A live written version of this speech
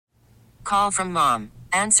Call from mom.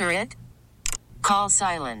 Answer it. Call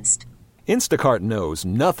silenced. Instacart knows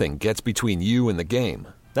nothing gets between you and the game.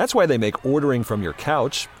 That's why they make ordering from your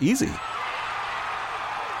couch easy.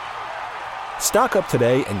 Stock up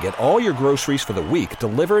today and get all your groceries for the week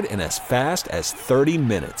delivered in as fast as 30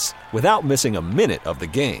 minutes without missing a minute of the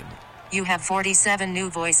game. You have 47 new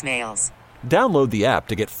voicemails. Download the app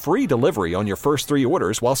to get free delivery on your first 3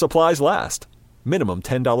 orders while supplies last. Minimum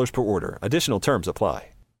 $10 per order. Additional terms apply.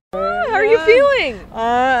 How are you feeling?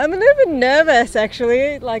 I'm a little bit nervous,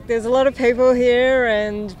 actually. Like, there's a lot of people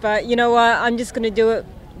here, but you know what? I'm just going to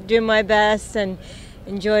do my best and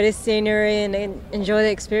enjoy the scenery and enjoy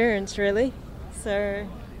the experience, really. So,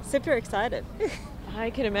 super excited. I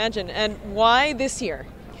can imagine. And why this year?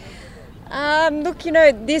 Look,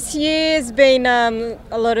 this year's been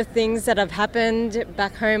a lot of things that have happened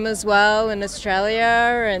back home as well in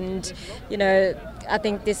Australia, and I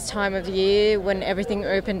think this time of year when everything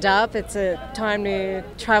opened up, it's a time to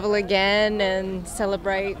travel again and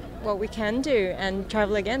celebrate what we can do and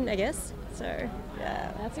travel again, I guess. So,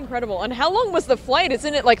 yeah. That's incredible. And how long was the flight?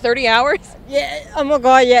 Isn't it like 30 hours? Yeah, oh my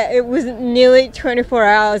God, yeah, it was nearly 24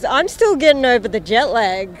 hours. I'm still getting over the jet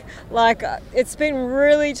lag. Like, it's been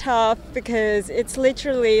really tough because it's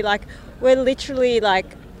literally we're literally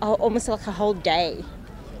almost like a whole day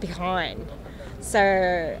behind.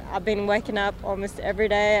 So I've been waking up almost every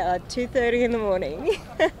day at 2:30 in the morning.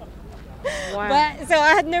 Wow. So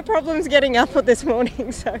I had no problems getting up this morning,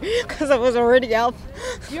 because I was already up.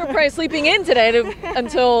 You were probably sleeping in today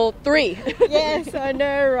until 3. Yes, I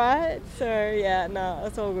know, right? So yeah, no,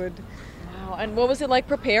 it's all good. Wow. And what was it like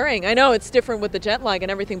preparing? I know it's different with the jet lag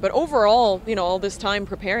and everything, but overall, all this time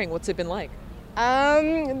preparing, what's it been like?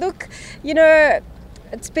 Look,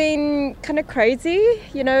 it's been kind of crazy,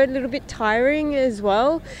 a little bit tiring as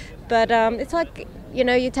well. But it's like,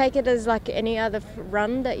 you take it as like any other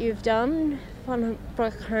run that you've done from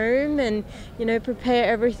back home and,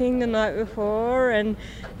 prepare everything the night before and,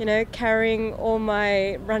 carrying all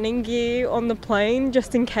my running gear on the plane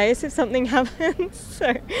just in case if something happens. So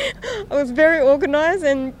I was very organised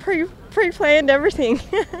and pre-planned everything.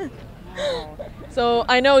 Wow. So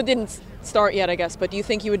I know it didn't start yet, I guess, but do you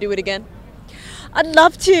think you would do it again? I'd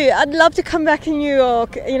love to. I'd love to come back in New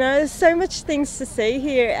York. There's so much things to see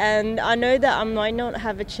here, and I know that I might not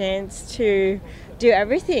have a chance to do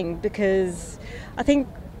everything because I think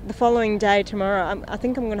the following day, tomorrow, I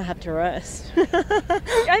think I'm going to have to rest.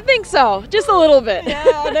 I think so. Just a little bit. Yeah,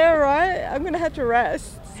 I know, right? I'm going to have to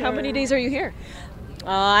rest. So. How many days are you here?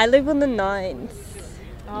 I live on the 9th.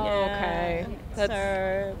 Oh, yeah. okay.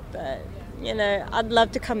 But I'd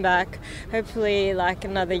love to come back, hopefully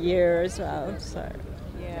another year as well. So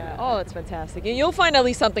yeah. Oh, that's fantastic. You'll find at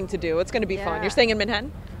least something to do. It's going to be fun. You're staying in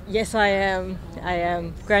Manhattan? Yes, I am.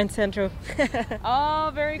 Grand Central.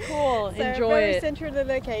 Oh, very cool. So enjoy very it. centrally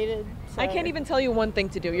located. So. I can't even tell you one thing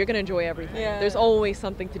to do. You're going to enjoy everything. Yeah. There's always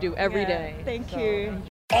something to do every day. Thank you.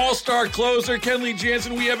 All-star closer Kenley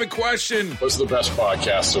Jansen, we have a question. What's the best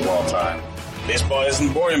podcast of all time? Baseball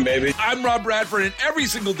isn't boring, baby. I'm Rob Bradford, and every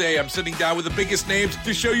single day I'm sitting down with the biggest names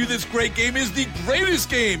to show you this great game is the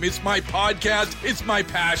greatest game. It's my podcast. It's my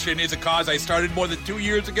passion. It's a cause I started more than 2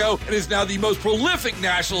 years ago and is now the most prolific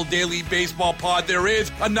national daily baseball pod there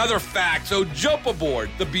is. Another fact, so jump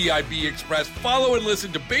aboard the BIB Express. Follow and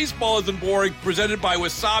listen to Baseball Isn't Boring, presented by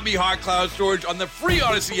Wasabi Hot Cloud Storage on the free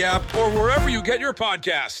Odyssey app or wherever you get your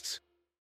podcasts.